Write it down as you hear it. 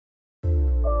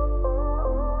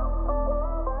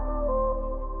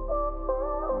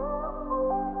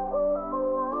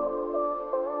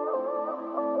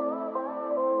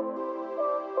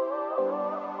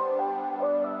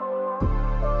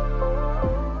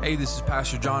Hey, this is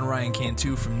Pastor John Ryan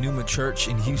Cantu from Numa Church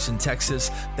in Houston, Texas.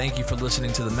 Thank you for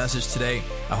listening to the message today.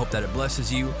 I hope that it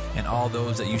blesses you and all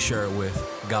those that you share it with.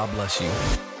 God bless you. Man,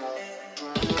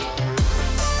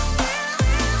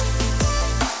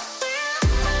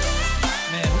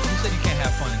 who said you can't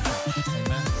have fun in church?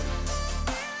 Amen.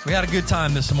 We had a good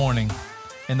time this morning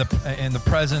in the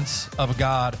presence of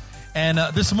God. And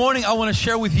this morning, I want to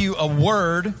share with you a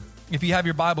word. If you have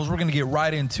your Bibles, we're going to get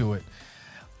right into it.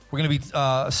 We're going to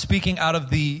be speaking out of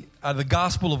the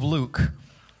Gospel of Luke,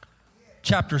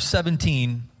 chapter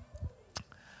 17,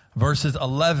 verses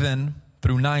 11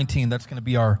 through 19. That's going to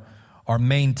be our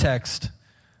main text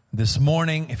this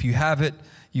morning. If you have it,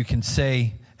 you can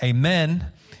say amen.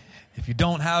 If you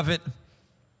don't have it,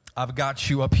 I've got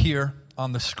you up here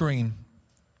on the screen.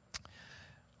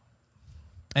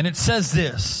 And it says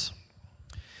this.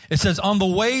 It says, on the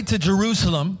way to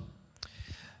Jerusalem,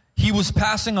 he was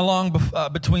passing along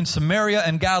between Samaria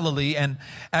and Galilee, and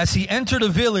as he entered a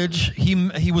village,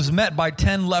 he was met by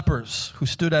 10 lepers who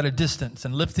stood at a distance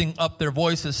and lifting up their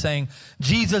voices, saying,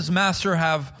 Jesus, Master,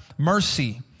 have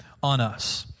mercy on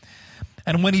us.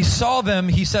 And when he saw them,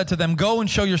 he said to them, go and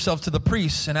show yourselves to the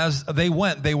priests. And as they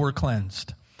went, they were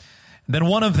cleansed. And then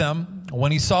one of them,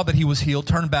 when he saw that he was healed,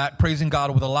 turned back, praising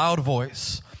God with a loud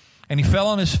voice, and he fell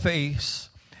on his face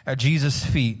at Jesus'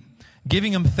 feet,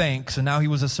 giving him thanks, and now he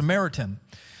was a Samaritan.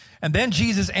 And then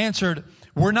Jesus answered,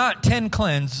 were not 10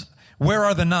 cleansed? Where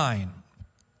are the 9?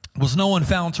 Was no one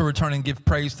found to return and give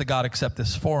praise to God except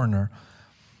this foreigner?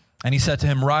 And he said to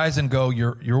him, rise and go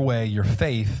your way. Your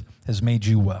faith has made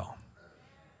you well.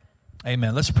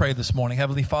 Amen. Let's pray this morning.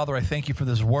 Heavenly Father, I thank you for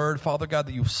this word, Father God,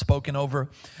 that you've spoken over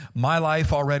my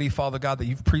life already, Father God, that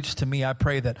you've preached to me. I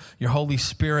pray that your Holy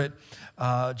Spirit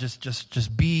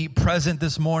just be present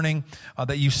this morning,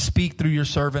 that you speak through your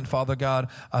servant, Father God,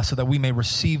 so that we may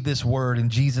receive this word. In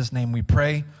Jesus' name we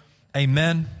pray.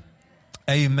 Amen.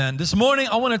 Amen. This morning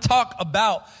I want to talk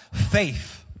about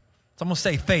faith. So I'm going to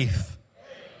say faith.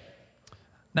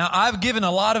 Now, I've given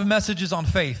a lot of messages on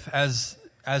faith as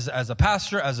a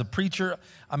pastor, as a preacher.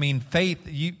 I mean, faith,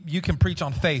 you can preach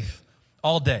on faith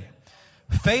all day.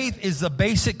 Faith is the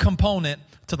basic component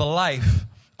to the life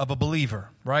of a believer,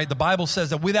 right? The Bible says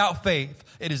that without faith,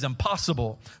 it is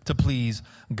impossible to please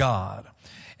God.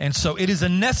 And so it is a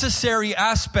necessary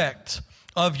aspect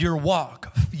of your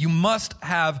walk. You must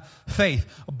have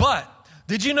faith. But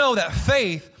did you know that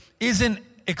faith isn't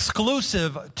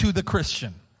exclusive to the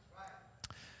Christian?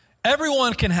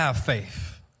 Everyone can have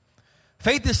faith.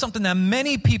 Faith is something that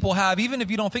many people have. Even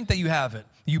if you don't think that you have it,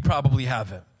 you probably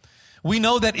have it. We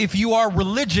know that if you are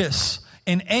religious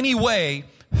in any way,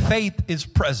 faith is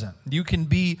present. You can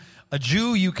be a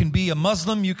Jew, you can be a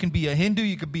Muslim, you can be a Hindu,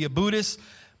 you could be a Buddhist.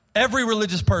 Every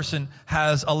religious person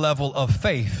has a level of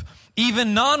faith.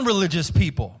 Even non-religious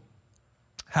people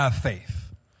have faith.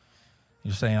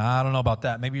 You're saying, I don't know about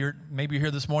that. Maybe you're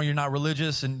here this morning, you're not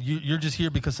religious, and you're just here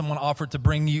because someone offered to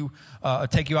bring you,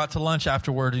 take you out to lunch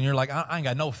afterward, and you're like, I ain't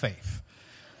got no faith.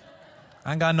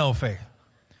 I ain't got no faith.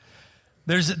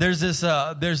 There's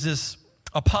this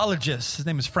apologist. His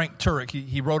name is Frank Turek.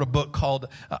 He wrote a book called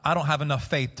I Don't Have Enough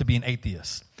Faith to Be an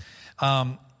Atheist.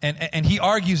 And he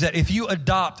argues that if you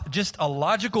adopt just a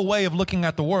logical way of looking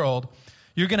at the world,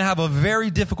 you're going to have a very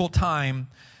difficult time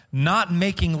not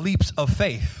making leaps of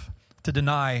faith to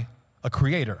deny a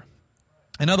creator.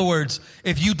 In other words,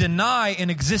 if you deny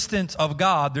an existence of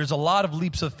God, there's a lot of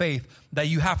leaps of faith that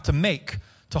you have to make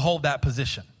to hold that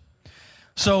position.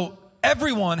 So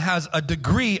everyone has a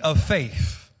degree of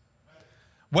faith.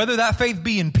 Whether that faith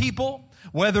be in people,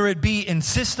 whether it be in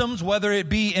systems, whether it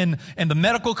be in the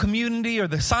medical community or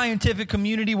the scientific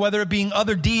community, whether it be in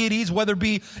other deities, whether it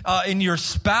be in your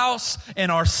spouse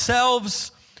and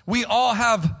ourselves, we all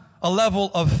have a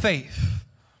level of faith.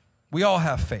 We all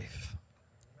have faith.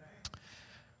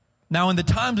 Now, in the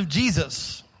times of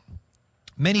Jesus,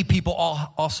 many people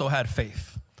also had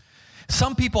faith.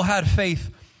 Some people had faith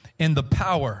in the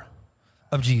power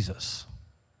of Jesus.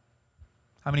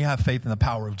 How many have faith in the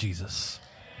power of Jesus?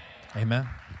 Amen.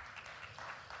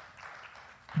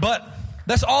 But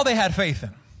that's all they had faith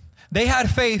in. They had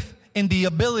faith in the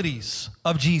abilities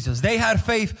of Jesus. They had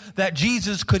faith that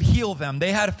Jesus could heal them.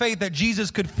 They had faith that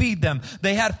Jesus could feed them.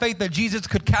 They had faith that Jesus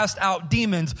could cast out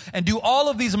demons and do all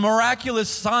of these miraculous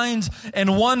signs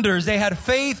and wonders. They had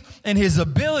faith in his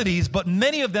abilities, but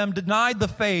many of them denied the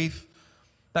faith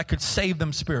that could save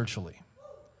them spiritually.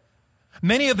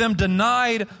 Many of them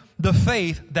denied the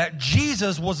faith that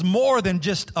Jesus was more than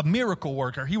just a miracle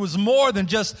worker. He was more than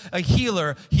just a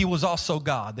healer. He was also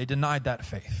God. They denied that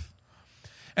faith.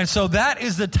 And so that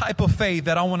is the type of faith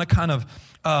that I want to kind of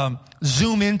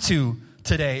zoom into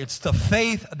today. It's the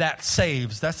faith that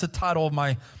saves. That's the title of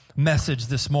my message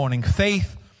this morning.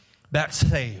 Faith that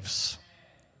saves.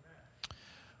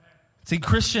 See,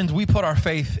 Christians, we put our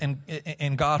faith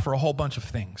in God for a whole bunch of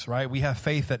things, right? We have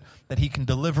faith that He can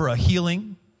deliver a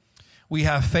healing. We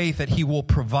have faith that He will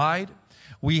provide.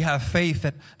 We have faith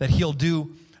that He'll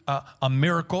do a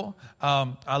miracle.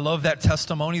 I love that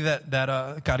testimony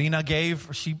that Karina gave.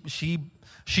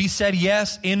 She said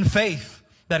yes in faith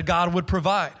that God would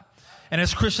provide. And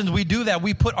as Christians, we do that.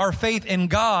 We put our faith in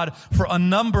God for a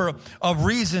number of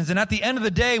reasons. And at the end of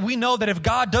the day, we know that if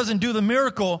God doesn't do the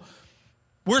miracle,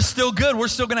 we're still good. We're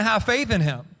still going to have faith in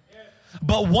Him.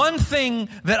 But one thing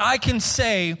that I can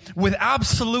say with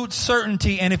absolute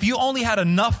certainty, and if you only had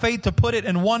enough faith to put it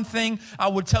in one thing, I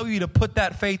would tell you to put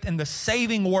that faith in the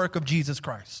saving work of Jesus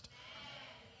Christ.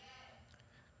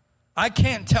 I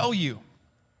can't tell you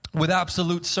with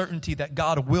absolute certainty that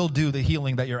God will do the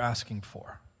healing that you're asking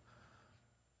for.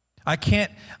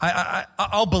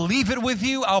 I'll believe it with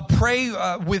you. I'll pray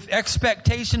with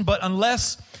expectation, but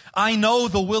unless I know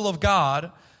the will of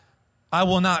God, I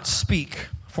will not speak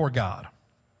for God.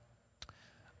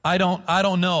 I don't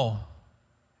know.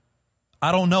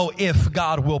 I don't know if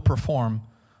God will perform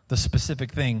the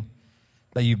specific thing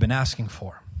that you've been asking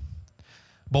for.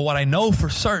 But what I know for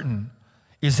certain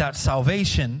is that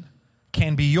salvation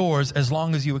can be yours as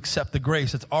long as you accept the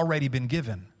grace that's already been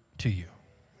given to you.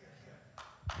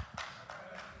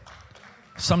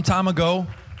 Some time ago,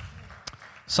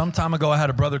 I had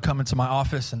a brother come into my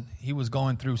office, and he was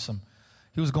going through some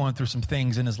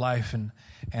things in his life, and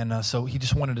so he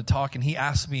just wanted to talk. And he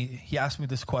asked me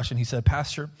this question. He said,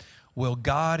 "Pastor, will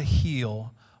God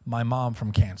heal my mom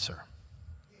from cancer?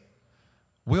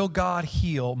 Will God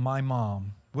heal my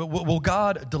mom? Will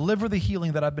God deliver the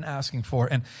healing that I've been asking for?"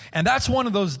 And that's one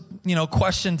of those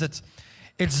questions.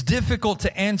 It's difficult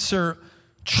to answer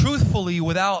truthfully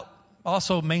without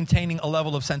also maintaining a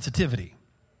level of sensitivity,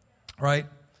 right?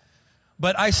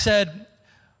 But I said,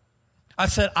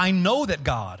 I know that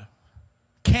God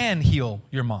can heal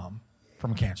your mom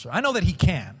from cancer. I know that He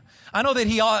can. I know that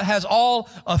He has all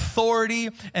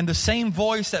authority, and the same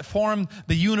voice that formed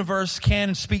the universe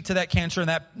can speak to that cancer,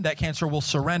 and that cancer will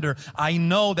surrender. I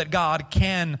know that God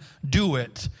can do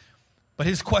it. But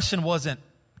His question wasn't,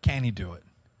 can He do it?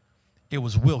 It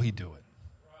was, will He do it?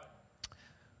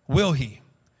 Will He?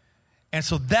 And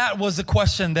so that was the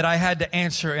question that I had to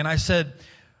answer. And I said,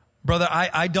 brother,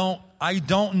 I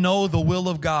don't know the will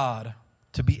of God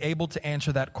to be able to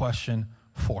answer that question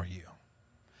for you.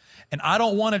 And I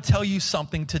don't want to tell you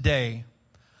something today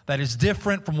that is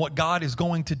different from what God is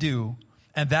going to do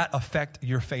and that affect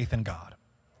your faith in God.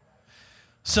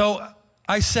 So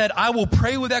I said, I will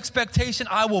pray with expectation.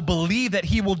 I will believe that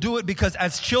He will do it, because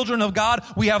as children of God,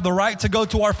 we have the right to go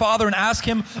to our Father and ask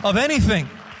Him of anything.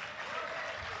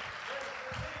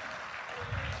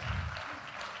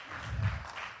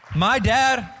 My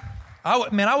dad,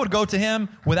 I would go to him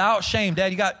without shame.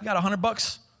 Dad, you got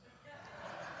 $100?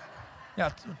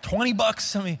 Yeah,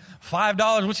 $20? I mean,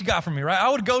 $5? What you got for me, right? I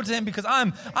would go to him because I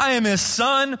am his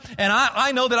son, and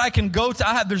I know that I can go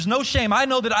to. There's no shame. I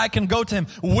know that I can go to him.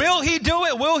 Will he do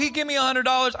it? Will he give me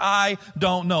 $100? I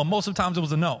don't know. Most of the times it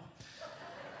was a no.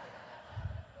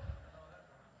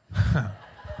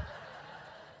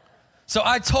 So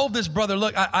I told this brother,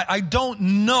 look, I don't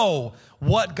know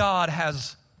what God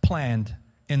has planned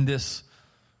in this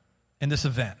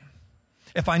event.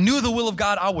 If I knew the will of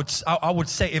God, I would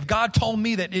say, if God told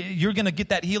me that you're going to get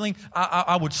that healing,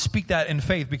 I would speak that in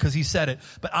faith because He said it.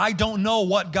 But I don't know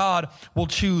what God will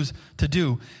choose to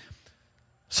do.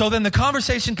 So then the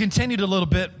conversation continued a little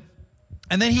bit,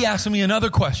 and then he asked me another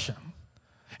question.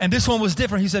 And this one was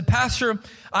different. He said, Pastor,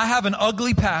 I have an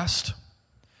ugly past.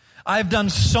 I've done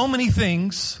so many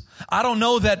things. I don't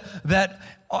know that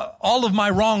all of my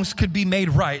wrongs could be made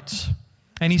right.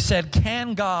 And he said,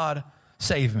 can God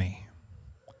save me?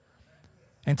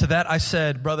 And to that I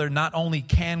said, brother, not only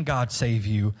can God save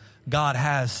you, God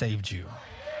has saved you.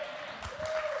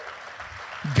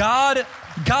 God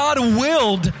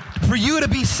willed for you to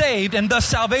be saved, and thus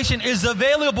salvation is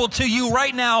available to you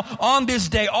right now on this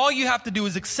day. All you have to do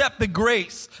is accept the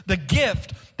grace, the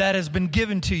gift that has been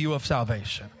given to you of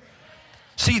salvation.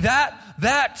 See,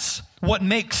 that's what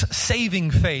makes saving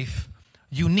faith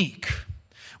unique.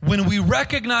 When we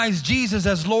recognize Jesus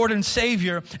as Lord and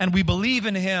Savior, and we believe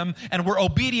in Him, and we're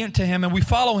obedient to Him, and we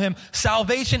follow Him,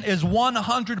 salvation is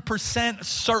 100%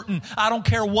 certain. I don't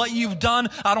care what you've done.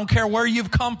 I don't care where you've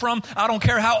come from. I don't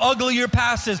care how ugly your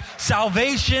past is.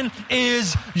 Salvation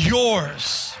is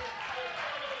yours.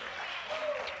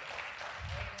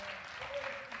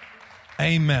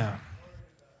 Amen.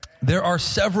 There are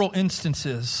several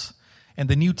instances in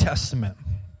the New Testament,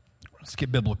 let's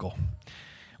get biblical,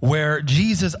 where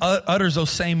Jesus utters those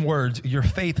same words, your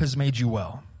faith has made you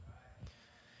well.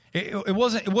 It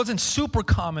wasn't super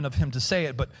common of him to say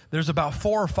it, but there's about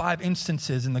 4 or 5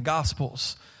 instances in the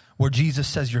Gospels where Jesus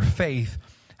says your faith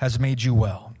has made you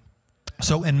well.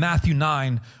 So in Matthew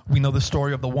 9, we know the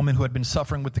story of the woman who had been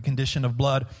suffering with the condition of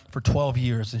blood for 12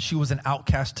 years. And she was an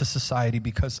outcast to society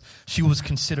because she was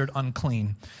considered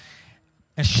unclean.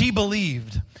 And she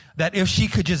believed that if she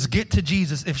could just get to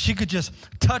Jesus, if she could just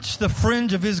touch the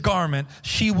fringe of his garment,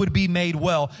 she would be made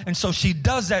well. And so she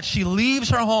does that. She leaves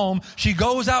her home. She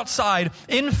goes outside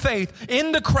in faith,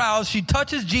 in the crowd. She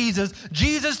touches Jesus.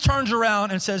 Jesus turns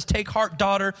around and says, take heart,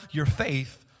 daughter, your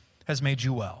faith has made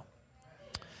you well.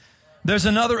 There's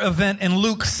another event in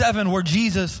Luke 7 where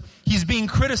Jesus, he's being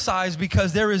criticized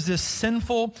because there is this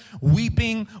sinful,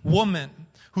 weeping woman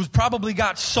who's probably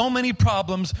got so many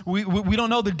problems. We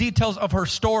don't know the details of her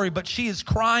story, but she is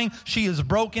crying, she is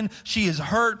broken, she is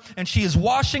hurt, and she is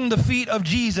washing the feet of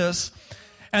Jesus.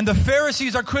 And the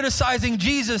Pharisees are criticizing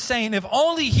Jesus, saying, if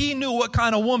only he knew what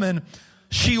kind of woman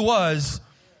she was.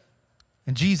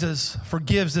 And Jesus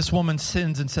forgives this woman's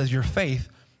sins and says, your faith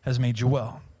has made you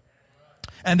well.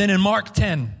 And then in Mark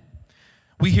 10,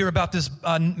 we hear about this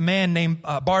man named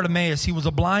Bartimaeus. He was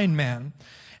a blind man.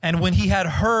 And when he had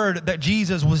heard that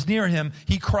Jesus was near him,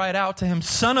 he cried out to him,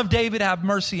 Son of David, have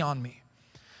mercy on me.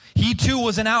 He too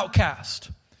was an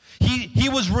outcast. He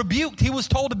was rebuked. He was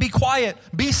told to be quiet,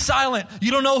 be silent.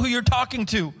 You don't know who you're talking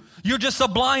to. You're just a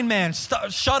blind man.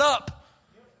 Shut up.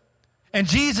 And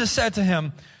Jesus said to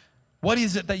him, what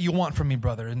is it that you want from me,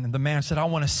 brother? And the man said, I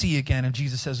want to see again. And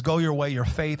Jesus says, go your way. Your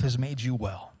faith has made you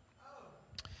well.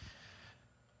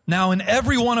 Now, in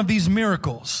every one of these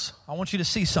miracles, I want you to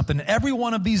see something. In every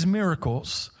one of these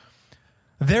miracles,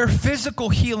 their physical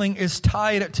healing is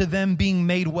tied to them being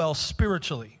made well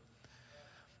spiritually.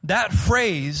 That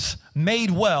phrase,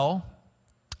 made well,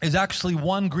 is actually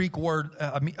one Greek word,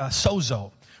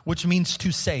 sozo, which means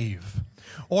to save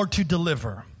or to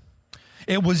deliver.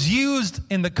 It was used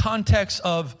in the context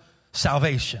of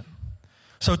salvation.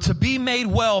 So to be made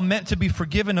well meant to be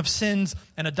forgiven of sins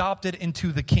and adopted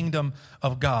into the kingdom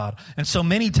of God. And so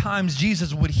many times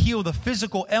Jesus would heal the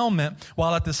physical ailment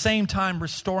while at the same time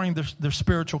restoring their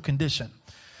spiritual condition.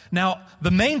 Now, the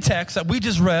main text that we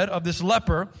just read of this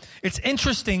leper, it's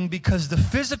interesting because the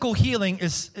physical healing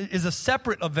is a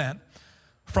separate event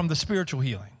from the spiritual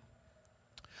healing.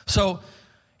 So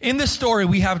in this story,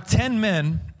 we have 10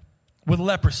 men with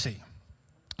leprosy.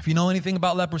 If you know anything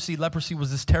about leprosy, leprosy was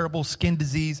this terrible skin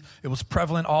disease. It was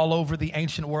prevalent all over the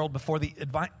ancient world before the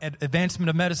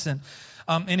advancement of medicine.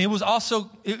 And it was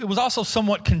also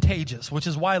somewhat contagious, which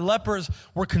is why lepers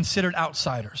were considered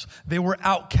outsiders. They were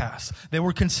outcasts. They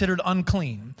were considered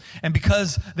unclean. And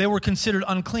because they were considered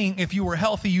unclean, if you were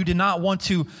healthy, you did not want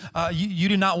to you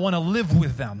did not want to live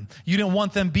with them. You didn't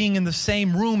want them being in the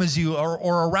same room as you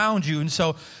or around you. And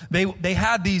so they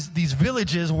had these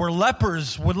villages where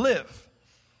lepers would live.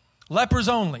 Lepers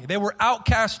only. They were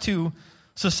outcast to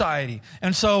society.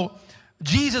 And so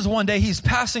Jesus one day, he's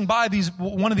passing by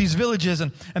one of these villages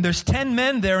and there's 10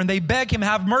 men there and they beg him,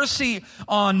 have mercy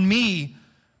on me.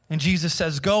 And Jesus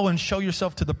says, go and show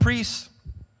yourself to the priests,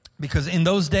 because in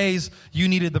those days you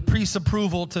needed the priest's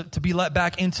approval to be let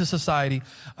back into society.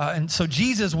 And so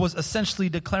Jesus was essentially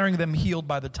declaring them healed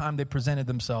by the time they presented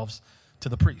themselves to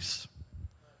the priests.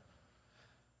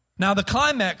 Now, the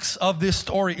climax of this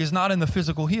story is not in the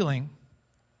physical healing.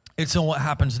 It's in what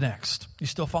happens next. You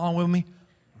still following with me?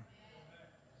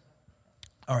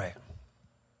 All right.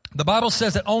 The Bible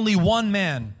says that only one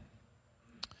man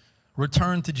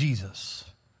returned to Jesus.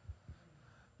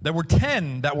 There were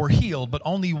 10 that were healed, but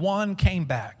only one came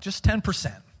back. Just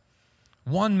 10%.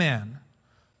 One man.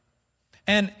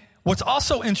 And what's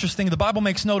also interesting, the Bible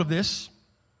makes note of this,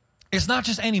 it's not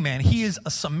just any man. He is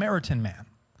a Samaritan man.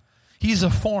 He's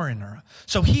a foreigner.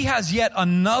 So he has yet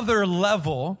another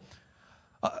level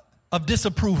of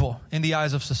disapproval in the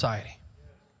eyes of society.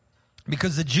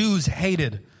 Because the Jews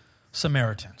hated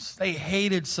Samaritans. They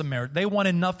hated Samaritans. They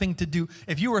wanted nothing to do.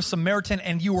 If you were a Samaritan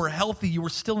and you were healthy, you were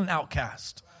still an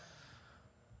outcast.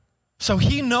 So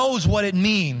he knows what it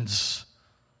means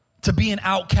to be an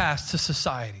outcast to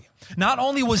society. Not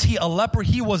only was he a leper,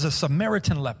 he was a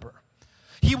Samaritan leper.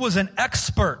 He was an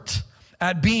expert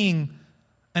at being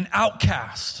an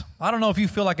outcast. I don't know if you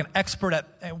feel like an expert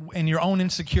in your own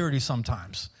insecurity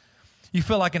sometimes. You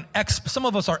feel like some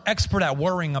of us are expert at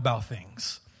worrying about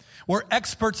things. We're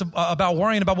experts about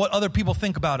worrying about what other people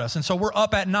think about us. And so we're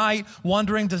up at night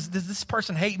wondering, does this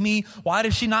person hate me? Why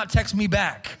did she not text me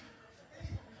back?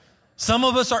 Some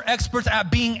of us are experts at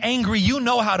being angry. You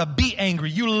know how to be angry.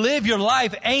 You live your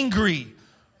life angry.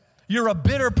 You're a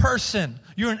bitter person.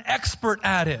 You're an expert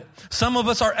at it. Some of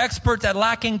us are experts at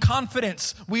lacking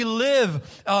confidence. We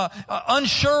live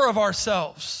unsure of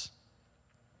ourselves.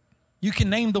 You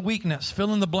can name the weakness,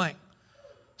 fill in the blank.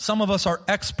 Some of us are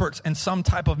experts in some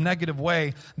type of negative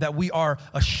way that we are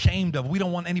ashamed of. We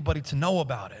don't want anybody to know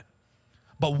about it.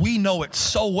 But we know it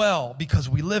so well because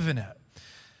we live in it.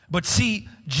 But see,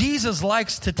 Jesus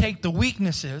likes to take the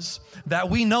weaknesses that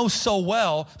we know so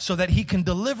well so that he can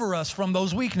deliver us from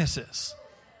those weaknesses.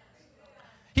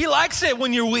 He likes it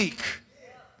when you're weak.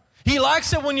 He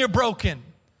likes it when you're broken.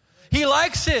 He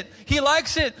likes it. He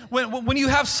likes it when you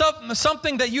have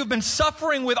something that you've been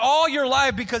suffering with all your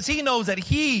life, because he knows that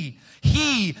he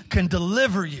can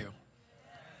deliver you.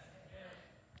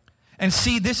 And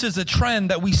see, this is a trend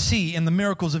that we see in the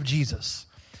miracles of Jesus.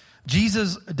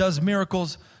 Jesus does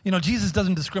miracles. You know, Jesus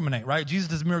doesn't discriminate, right? Jesus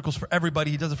does miracles for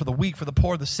everybody. He does it for the weak, for the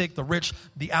poor, the sick, the rich,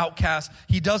 the outcast.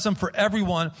 He does them for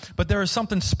everyone. But there is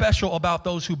something special about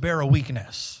those who bear a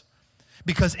weakness.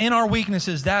 Because in our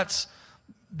weaknesses, that's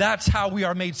how we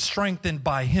are made strengthened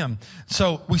by him.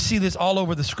 So we see this all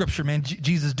over the scripture, man.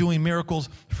 Jesus doing miracles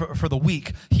for the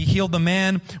weak. He healed the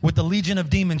man with the legion of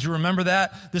demons. You remember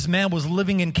that? This man was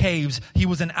living in caves. He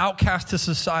was an outcast to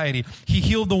society. He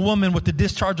healed the woman with the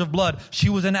discharge of blood. She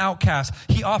was an outcast.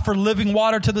 He offered living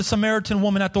water to the Samaritan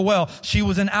woman at the well. She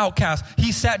was an outcast.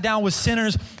 He sat down with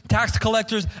sinners, tax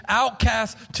collectors,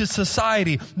 outcasts to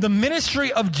society. The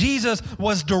ministry of Jesus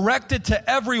was directed to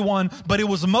everyone, but it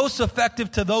was most effective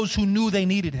to those who knew they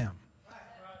needed him.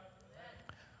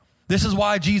 This is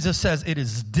why Jesus says it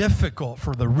is difficult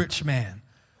for the rich man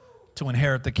to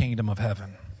inherit the kingdom of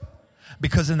heaven.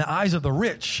 Because in the eyes of the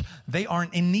rich, they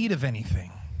aren't in need of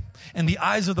anything. In the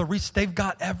eyes of the rich, they've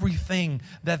got everything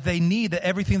that they need,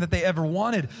 everything that they ever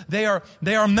wanted. They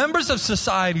are members of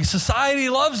society. Society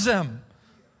loves them.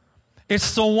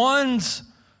 It's the ones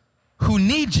who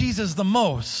need Jesus the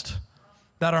most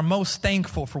that are most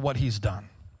thankful for what he's done.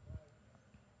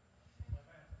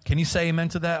 Can you say amen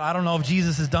to that? I don't know if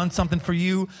Jesus has done something for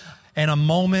you in a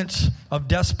moment of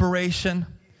desperation,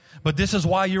 but this is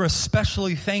why you're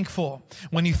especially thankful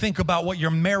when you think about what your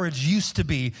marriage used to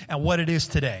be and what it is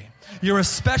today. You're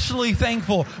especially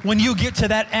thankful when you get to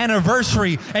that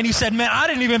anniversary and you said, man, I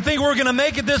didn't even think we were going to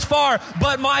make it this far,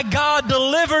 but my God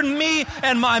delivered me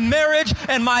and my marriage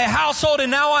and my household,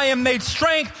 and now I am made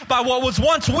strength by what was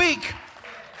once weak.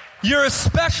 You're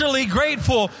especially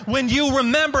grateful when you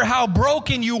remember how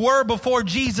broken you were before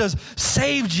Jesus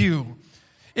saved you.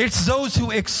 It's those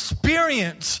who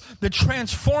experience the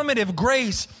transformative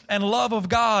grace and love of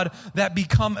God that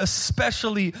become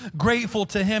especially grateful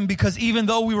to him, because even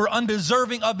though we were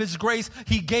undeserving of his grace,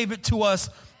 he gave it to us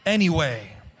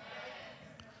anyway.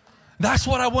 That's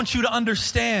what I want you to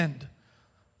understand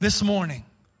this morning.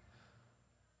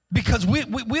 Because we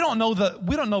don't know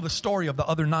the story of the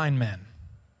other 9 men.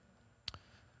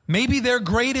 Maybe their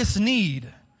greatest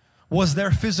need was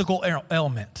their physical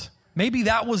ailment. Maybe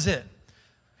that was it.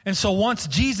 And so once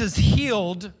Jesus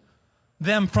healed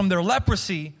them from their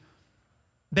leprosy,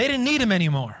 they didn't need him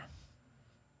anymore.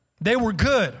 They were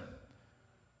good.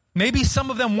 Maybe some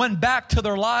of them went back to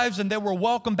their lives and they were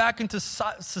welcomed back into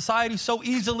society so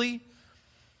easily.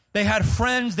 They had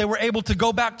friends. They were able to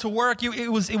go back to work. It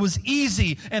was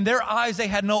easy. In their eyes, they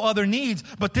had no other needs.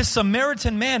 But this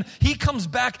Samaritan man, he comes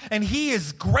back and he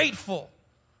is grateful.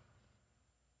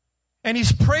 And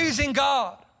he's praising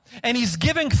God. And he's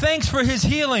giving thanks for his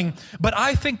healing. But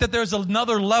I think that there's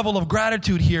another level of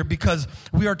gratitude here, because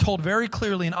we are told very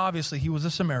clearly and obviously he was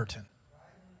a Samaritan.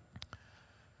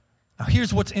 Now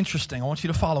here's what's interesting. I want you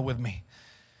to follow with me.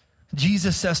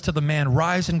 Jesus says to the man,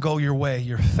 rise and go your way.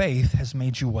 Your faith has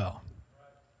made you well.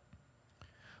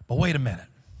 But wait a minute.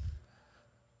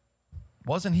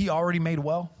 Wasn't he already made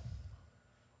well?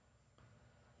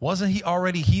 Wasn't he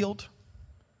already healed?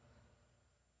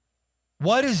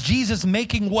 What is Jesus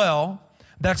making well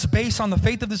that's based on the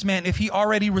faith of this man if he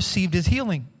already received his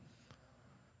healing?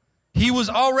 He was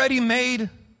already made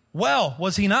well,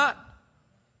 was he not?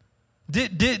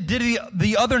 Did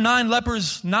the other 9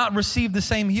 lepers not receive the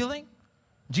same healing?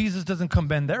 Jesus doesn't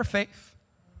commend their faith.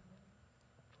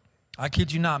 I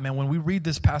kid you not, man. When we read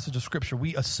this passage of scripture,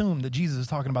 we assume that Jesus is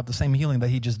talking about the same healing that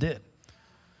he just did.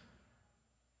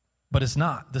 But it's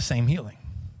not the same healing.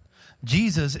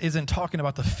 Jesus isn't talking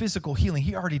about the physical healing.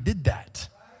 He already did that.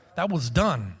 That was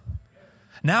done.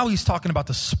 Now he's talking about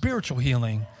the spiritual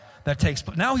healing that takes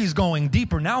place. Now he's going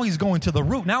deeper. Now he's going to the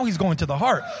root. Now he's going to the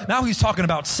heart. Now he's talking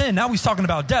about sin. Now he's talking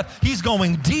about death. He's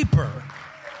going deeper.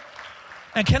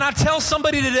 And can I tell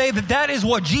somebody today that that is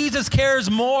what Jesus cares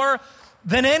more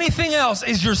than anything else,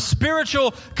 is your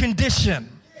spiritual condition.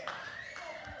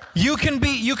 You can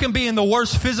be in the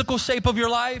worst physical shape of your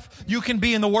life. You can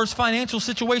be in the worst financial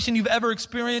situation you've ever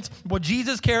experienced. What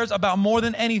Jesus cares about more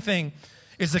than anything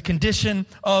is the condition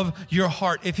of your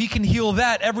heart. If he can heal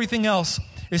that, everything else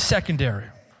is secondary.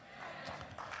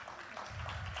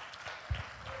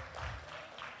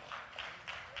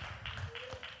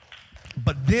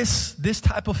 But this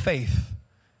type of faith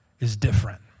is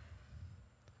different.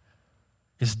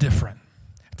 It's different.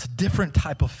 It's a different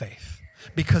type of faith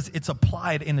because it's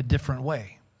applied in a different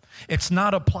way. It's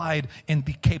not applied in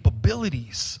the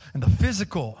capabilities and the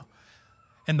physical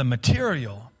and the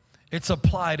material. It's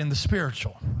applied in the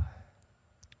spiritual.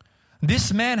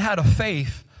 This man had a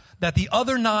faith that the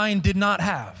other 9 did not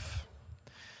have.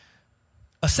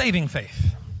 A saving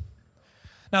faith.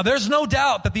 Now, there's no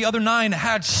doubt that the other 9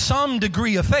 had some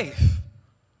degree of faith.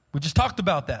 We just talked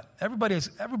about that. Everybody's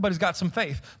got some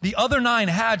faith. The other 9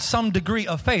 had some degree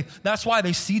of faith. That's why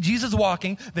they see Jesus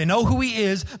walking. They know who he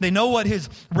is. They know what his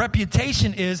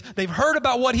reputation is. They've heard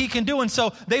about what he can do. And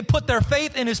so they put their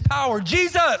faith in his power.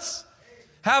 Jesus,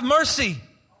 have mercy.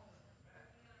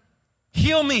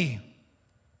 Heal me.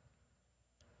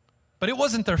 But it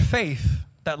wasn't their faith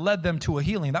that led them to a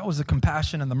healing. That was the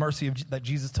compassion and the mercy that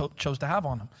Jesus chose to have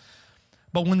on them.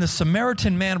 But when the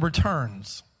Samaritan man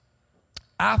returns,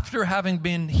 after having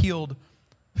been healed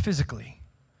physically,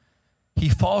 he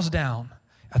falls down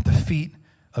at the feet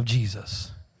of Jesus,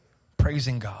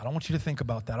 praising God. I want you to think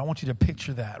about that. I want you to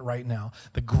picture that right now.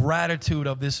 The gratitude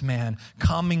of this man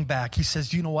coming back. He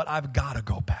says, you know what? I've got to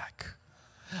go back.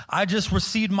 I just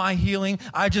received my healing.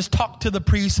 I just talked to the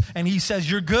priest and he says,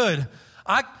 you're good.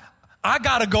 I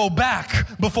got to go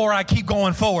back before I keep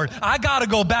going forward. I got to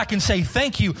go back and say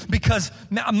thank you because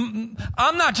I'm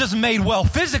not just made well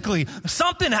physically.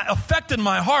 Something affected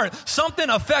my heart.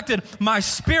 Something affected my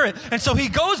spirit. And so he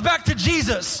goes back to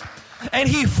Jesus and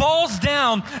he falls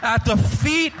down at the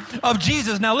feet of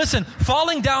Jesus. Now listen,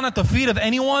 falling down at the feet of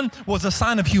anyone was a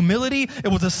sign of humility. It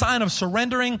was a sign of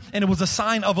surrendering, and it was a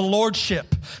sign of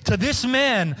lordship. To this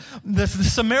man, the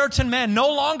Samaritan man,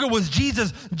 no longer was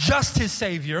Jesus just his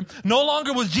Savior. No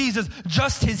longer was Jesus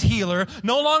just his healer.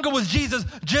 No longer was Jesus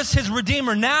just his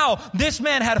Redeemer. Now, this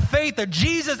man had faith that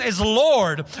Jesus is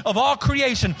Lord of all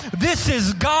creation. This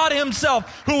is God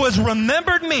himself who has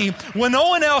remembered me when no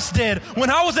one else did, when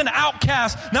I was an outcast,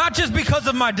 not just because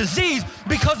of my disease,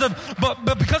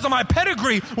 but because of my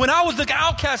pedigree. When I was the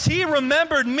outcast, he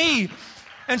remembered me.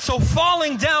 And so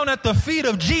falling down at the feet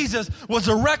of Jesus was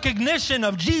a recognition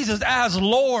of Jesus as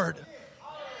Lord.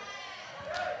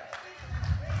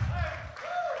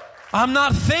 I'm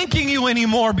not thanking you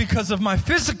anymore because of my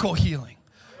physical healing.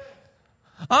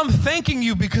 I'm thanking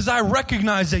you because I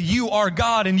recognize that you are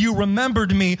God and you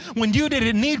remembered me when you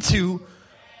didn't need to.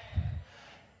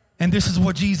 And this is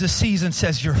what Jesus sees and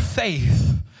says, your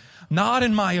faith, not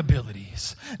in my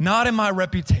abilities, not in my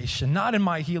reputation, not in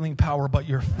my healing power, but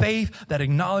your faith that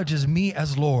acknowledges me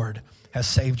as Lord has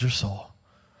saved your soul.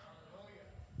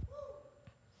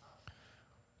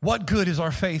 What good is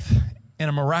our faith in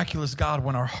a miraculous God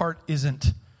when our heart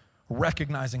isn't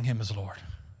recognizing him as Lord?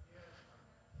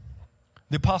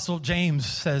 The Apostle James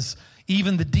says,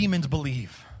 even the demons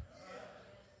believe.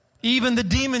 Even the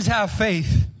demons have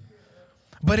faith.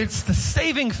 But it's the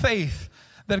saving faith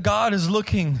that God is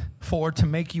looking for to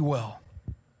make you well.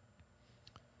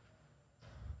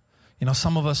 You know,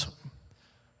 some of us,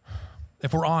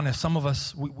 if we're honest, some of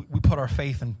us, we put our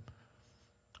faith in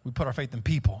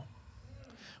people.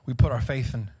 We put our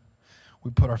faith in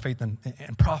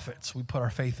prophets. We put our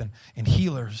faith in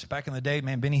healers. Back in the day,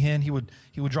 man, Benny Hinn, he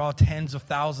would draw tens of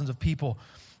thousands of people,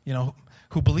 you know,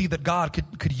 who believed that God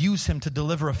could use him to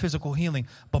deliver a physical healing.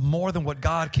 But more than what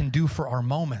God can do for our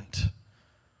moment,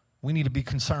 we need to be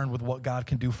concerned with what God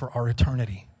can do for our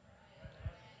eternity.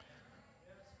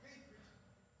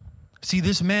 See,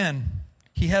 this man,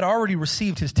 he had already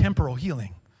received his temporal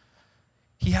healing.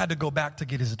 He had to go back to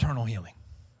get his eternal healing.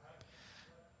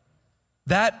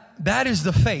 That is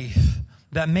the faith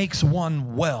that makes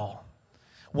one well.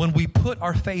 When we put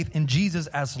our faith in Jesus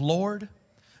as Lord,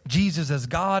 Jesus as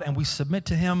God, and we submit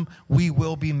to him, we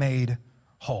will be made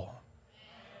whole.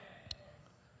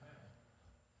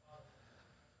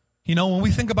 You know, when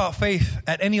we think about faith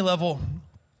at any level,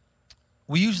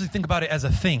 we usually think about it as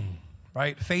a thing,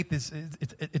 right? Faith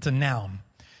it's a noun.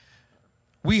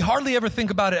 We hardly ever think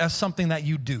about it as something that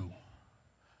you do.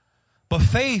 But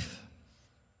faith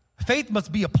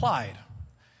must be applied,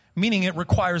 meaning it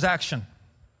requires action.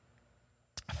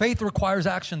 Faith requires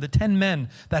action. The 10 men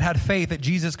that had faith that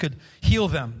Jesus could heal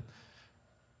them,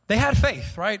 They had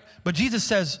faith, right? But Jesus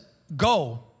says,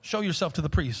 go, show yourself to the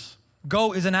priest.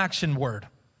 Go is an action word.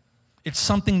 It's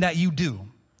something that you do.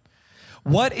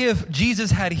 What if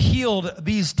Jesus had healed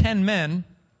these 10 men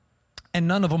and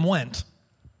none of them went?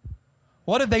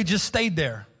 What if they just stayed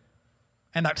there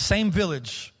in that same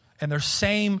village, in their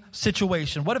same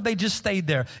situation? What if they just stayed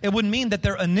there? It would mean that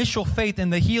their initial faith in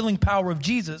the healing power of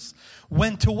Jesus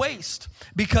went to waste,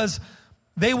 because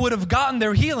they would have gotten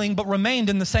their healing but remained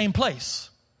in the same place,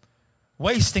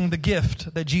 wasting the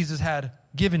gift that Jesus had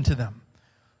given to them.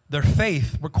 Their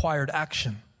faith required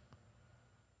action.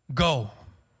 Go.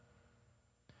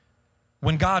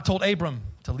 When God told Abram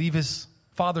to leave his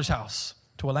father's house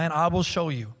to a land I will show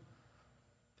you,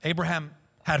 Abraham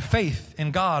had faith in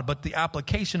God, but the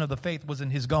application of the faith was in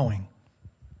his going.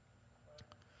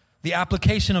 The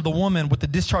application of the woman with the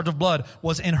discharge of blood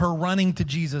was in her running to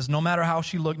Jesus, no matter how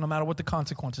she looked, no matter what the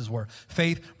consequences were.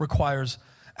 Faith requires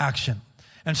action.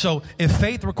 And so if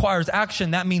faith requires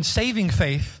action, that means saving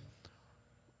faith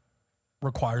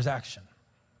requires action.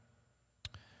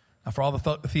 Now, for all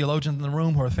the theologians in the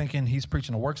room who are thinking he's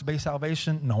preaching a works-based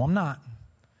salvation, no, I'm not.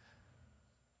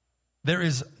 There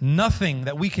is nothing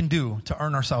that we can do to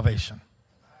earn our salvation.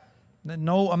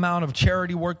 No amount of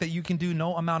charity work that you can do,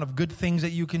 no amount of good things that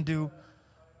you can do.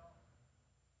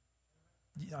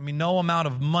 No amount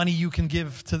of money you can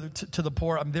give to the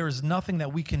poor. There is nothing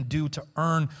that we can do to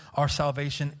earn our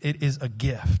salvation. It is a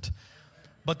gift.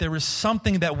 But there is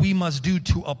something that we must do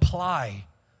to apply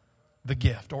the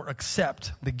gift or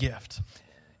accept the gift.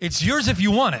 It's yours if you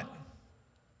want it,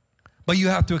 but you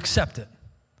have to accept it.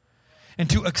 And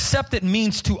to accept it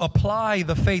means to apply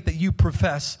the faith that you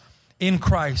profess in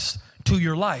Christ to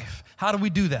your life. How do we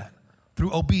do that?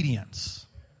 Through obedience.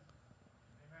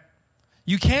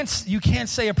 You can't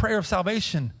say a prayer of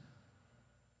salvation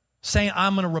saying,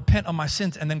 I'm going to repent of my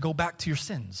sins, and then go back to your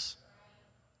sins.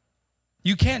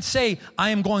 You can't say,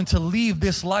 I am going to leave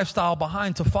this lifestyle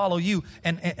behind to follow you,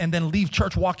 and then leave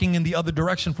church walking in the other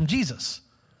direction from Jesus.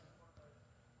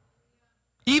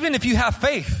 Even if you have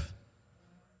faith,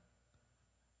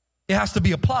 it has to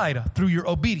be applied through your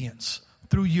obedience,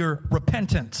 through your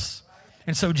repentance.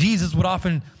 And so Jesus would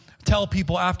often tell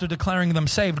people after declaring them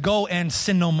saved, go and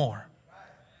sin no more.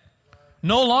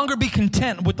 No longer be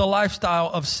content with the lifestyle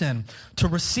of sin. To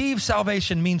receive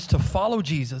salvation means to follow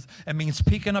Jesus. It means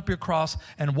picking up your cross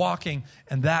and walking,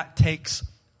 and that takes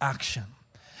action.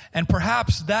 And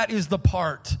perhaps that is the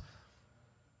part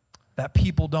that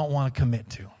people don't want to commit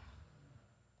to.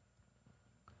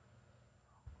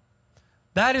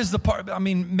 That is the part,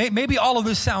 maybe all of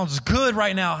this sounds good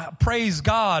right now. Praise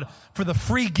God for the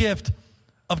free gift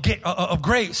of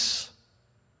grace.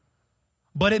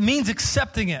 But it means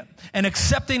accepting it. And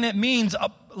accepting it means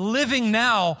living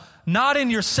now, not in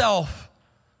yourself,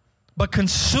 but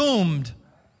consumed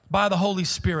by the Holy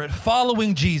Spirit,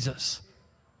 following Jesus.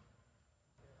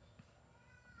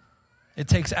 It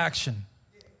takes action.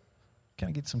 Can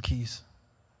I get some keys?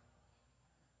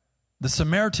 The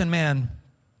Samaritan man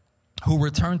who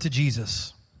returned to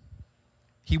Jesus,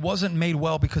 he wasn't made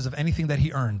well because of anything that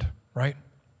he earned, right?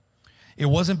 It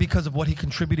wasn't because of what he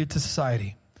contributed to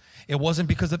society. It wasn't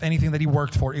because of anything that he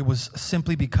worked for. It was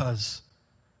simply because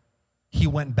he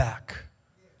went back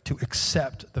to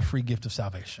accept the free gift of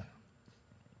salvation.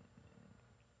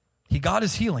 He got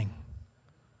his healing.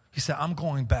 He said, I'm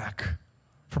going back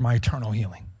for my eternal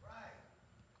healing.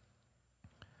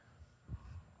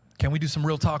 Can we do some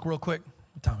real talk real quick?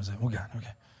 What time is it? We got it.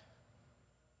 Okay.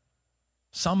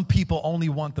 Some people only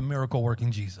want the miracle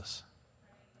working Jesus.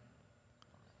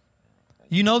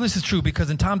 You know this is true because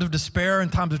in times of despair, in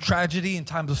times of tragedy, in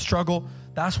times of struggle,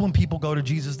 that's when people go to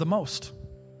Jesus the most.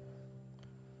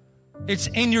 It's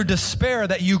in your despair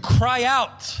that you cry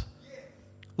out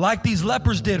like these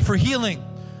lepers did for healing,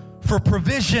 for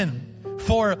provision,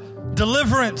 for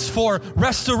deliverance, for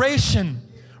restoration,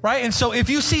 right? And so if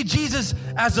you see Jesus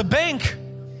as a bank,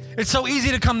 it's so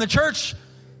easy to come to church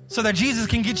so that Jesus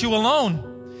can get you a loan.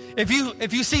 If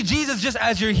you see Jesus just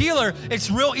as your healer, it's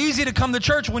real easy to come to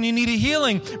church when you need a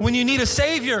healing, when you need a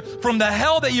savior from the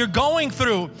hell that you're going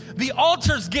through. The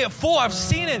altars get full. I've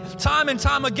seen it time and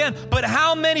time again. But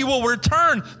how many will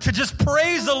return to just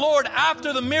praise the Lord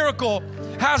after the miracle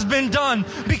has been done?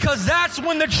 Because that's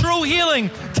when the true healing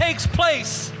takes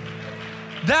place.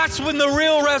 That's when the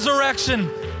real resurrection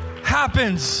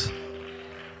happens.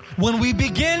 When we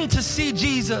begin to see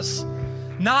Jesus,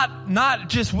 not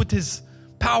just with his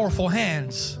powerful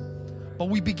hands, but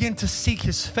we begin to seek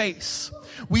his face.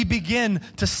 We begin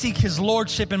to seek his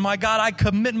lordship. And my God, I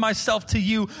commit myself to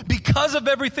you because of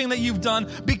everything that you've done,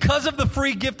 because of the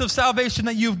free gift of salvation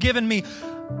that you've given me.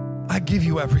 I give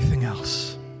you everything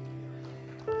else.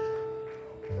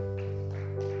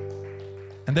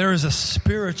 And there is a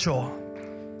spiritual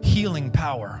healing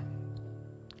power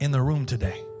in the room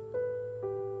today.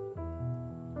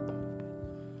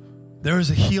 There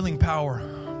is a healing power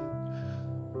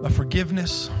of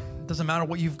forgiveness. It doesn't matter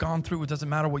what you've gone through. It doesn't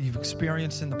matter what you've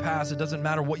experienced in the past. It doesn't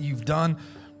matter what you've done.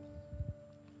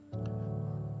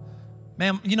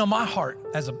 Man, you know, my heart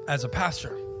as a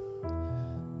pastor,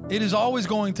 it is always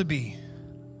going to be,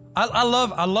 I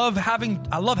love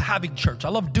having church. I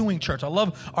love doing church. I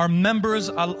love our members.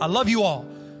 I love you all.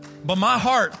 But my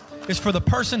heart is for the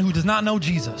person who does not know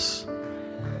Jesus.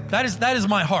 That is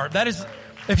my heart. That is,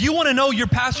 if you want to know your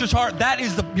pastor's heart, that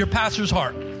is your pastor's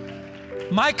heart.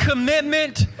 My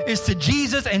commitment is to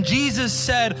Jesus, and Jesus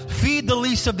said, feed the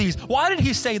least of these. Why did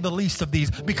he say the least of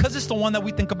these? Because it's the one that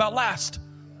we think about last.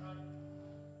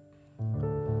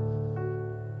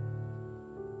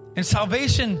 And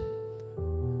salvation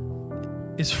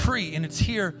is free, and it's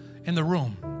here in the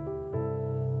room.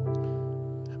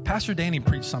 Pastor Danny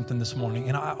preached something this morning,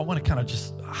 and I want to kind of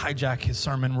just hijack his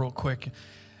sermon real quick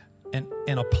and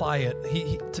apply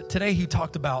it. Today he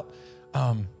talked about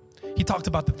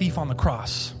the thief on the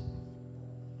cross.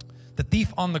 The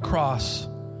thief on the cross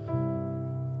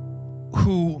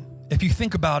who, if you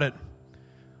think about it,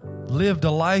 lived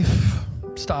a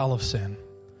lifestyle of sin.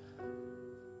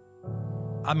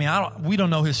 I mean, we don't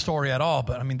know his story at all,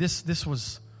 but I mean,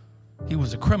 he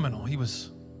was a criminal. He was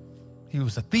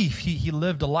a thief. He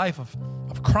lived a life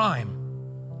of crime.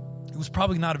 He was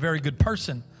probably not a very good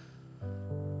person.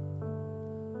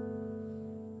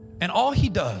 And all he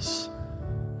does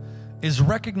is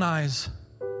recognize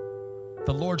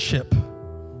the lordship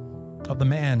of the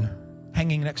man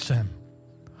hanging next to him.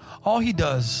 All he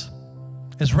does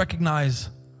is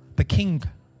recognize the king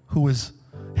who is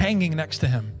hanging next to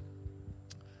him.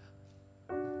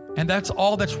 And that's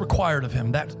all that's required of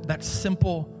him. That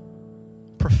simple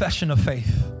profession of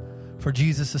faith for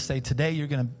Jesus to say, today you're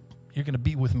gonna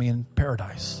be with me in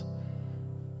paradise.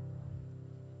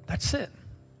 That's it.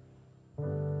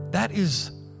 That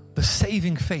is the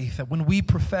saving faith, that when we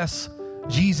profess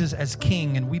Jesus as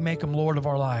King and we make him Lord of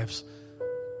our lives,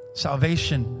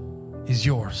 salvation is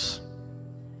yours.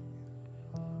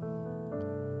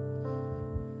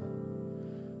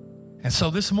 And so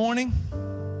this morning,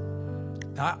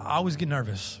 I always get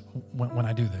nervous when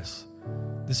I do this.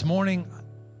 This morning,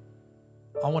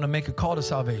 I want to make a call to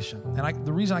salvation. And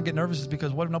the reason I get nervous is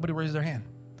because what if nobody raises their hand?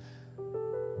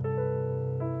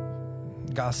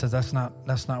 God says that's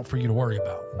not for you to worry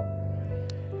about.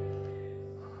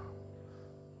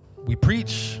 We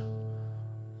preach,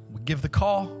 we give the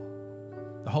call,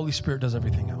 the Holy Spirit does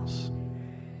everything else.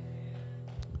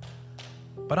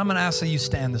 But I'm going to ask that you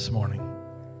stand this morning.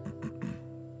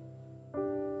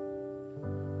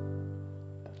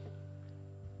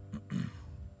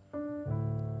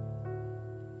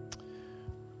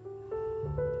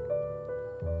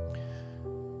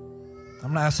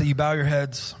 I'm going to ask that you bow your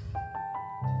heads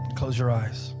and close your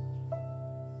eyes.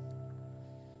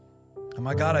 And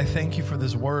my God, I thank you for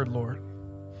this word, Lord.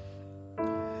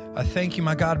 I thank you,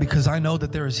 my God, because I know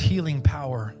that there is healing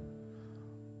power,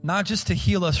 not just to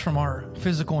heal us from our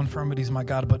physical infirmities, my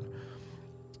God,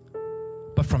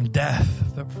 but from death,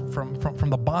 from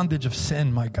the bondage of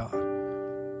sin, my God.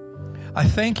 I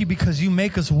thank you because you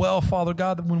make us well, Father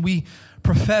God, that when we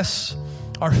profess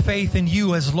our faith in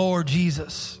you as Lord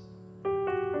Jesus.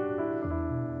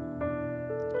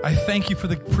 I thank you for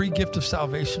the free gift of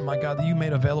salvation, my God, that you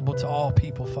made available to all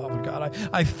people, Father God.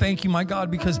 I thank you, my God,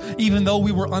 because even though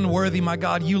we were unworthy, my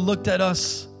God, you looked at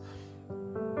us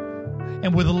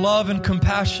and with love and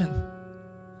compassion,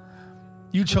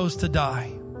 you chose to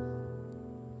die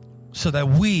so that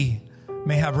we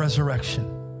may have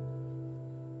resurrection.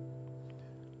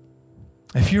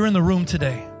 If you're in the room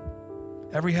today,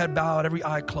 every head bowed, every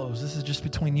eye closed, this is just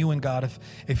between you and God.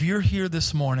 If you're here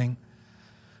this morning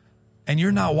and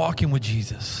you're not walking with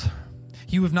Jesus,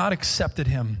 you have not accepted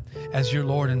him as your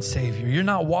Lord and Savior, you're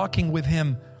not walking with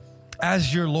him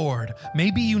as your Lord.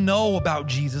 Maybe you know about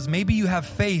Jesus. Maybe you have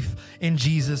faith in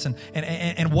Jesus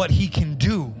and what he can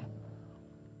do.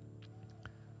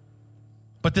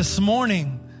 But this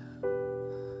morning,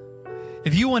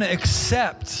 if you want to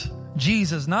accept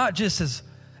Jesus, not just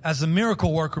as a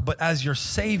miracle worker, but as your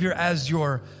Savior, as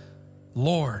your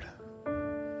Lord,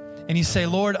 and you say,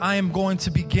 Lord, I am going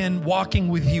to begin walking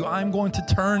with you. I'm going to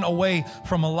turn away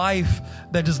from a life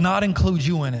that does not include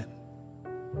you in it.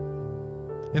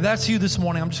 If that's you this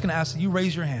morning, I'm just going to ask that you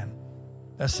raise your hand.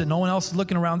 That's it. No one else is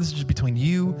looking around. This is just between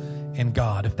you and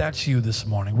God. If that's you this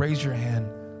morning, raise your hand.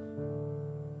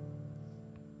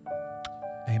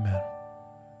 Amen.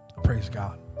 Praise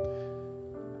God.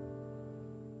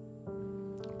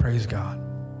 Praise God.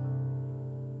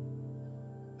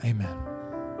 Amen.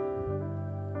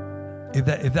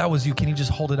 If that was you, can you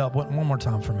just hold it up one more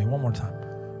time for me? One more time.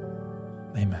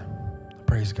 Amen.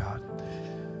 Praise God.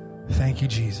 Thank you,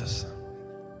 Jesus.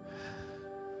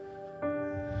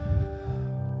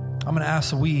 I'm going to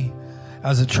ask that we,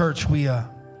 as a church, we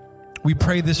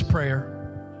pray this prayer.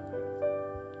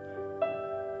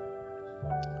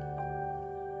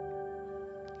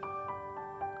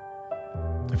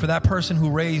 And for that person who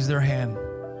raised their hand,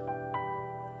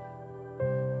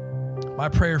 my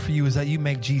prayer for you is that you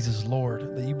make Jesus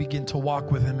Lord, that you begin to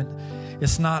walk with him. And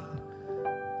it's not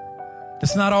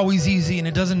always easy, and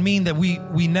it doesn't mean that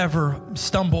we never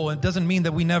stumble. It doesn't mean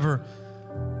that we never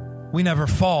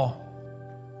fall.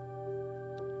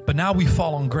 But now we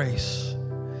fall on grace.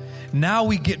 Now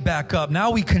we get back up. Now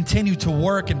we continue to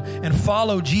work and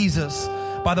follow Jesus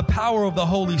by the power of the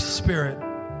Holy Spirit.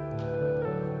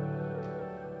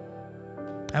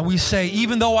 And we say,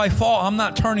 even though I fall, I'm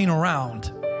not turning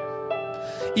around.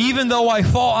 Even though I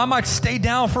fall, I might stay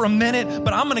down for a minute,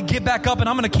 but I'm going to get back up and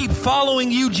I'm going to keep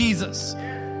following you, Jesus.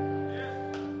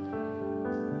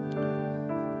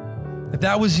 If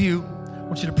that was you, I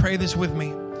want you to pray this with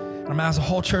me. And I'm going to ask the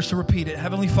whole church to repeat it.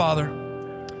 Heavenly Father,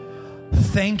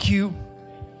 thank you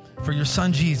for your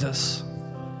son, Jesus.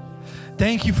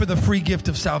 Thank you for the free gift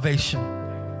of salvation.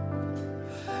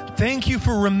 Thank you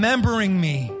for remembering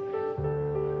me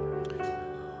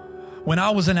when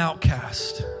I was an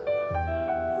outcast.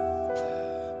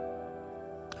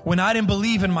 When I didn't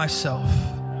believe in myself.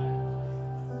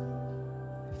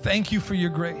 Thank you for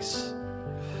your grace.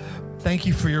 Thank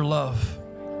you for your love.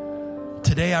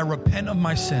 Today I repent of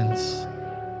my sins.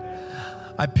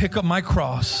 I pick up my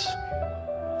cross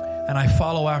and I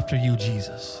follow after you,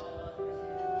 Jesus.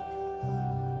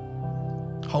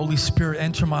 Holy Spirit,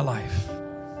 enter my life.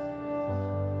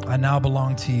 I now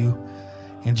belong to you.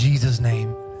 In Jesus'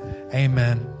 name,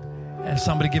 amen. And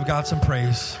somebody give God some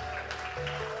praise.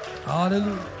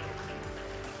 Hallelujah.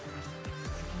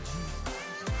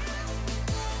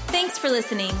 Thanks for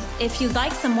listening. If you'd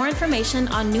like some more information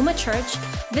on Pneuma Church,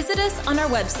 visit us on our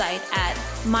website at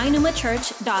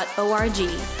mypneumachurch.org.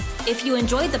 If you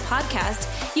enjoyed the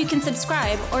podcast, you can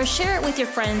subscribe or share it with your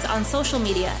friends on social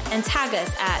media and tag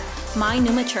us at My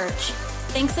Pneuma Church.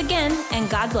 Thanks again, and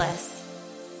God bless.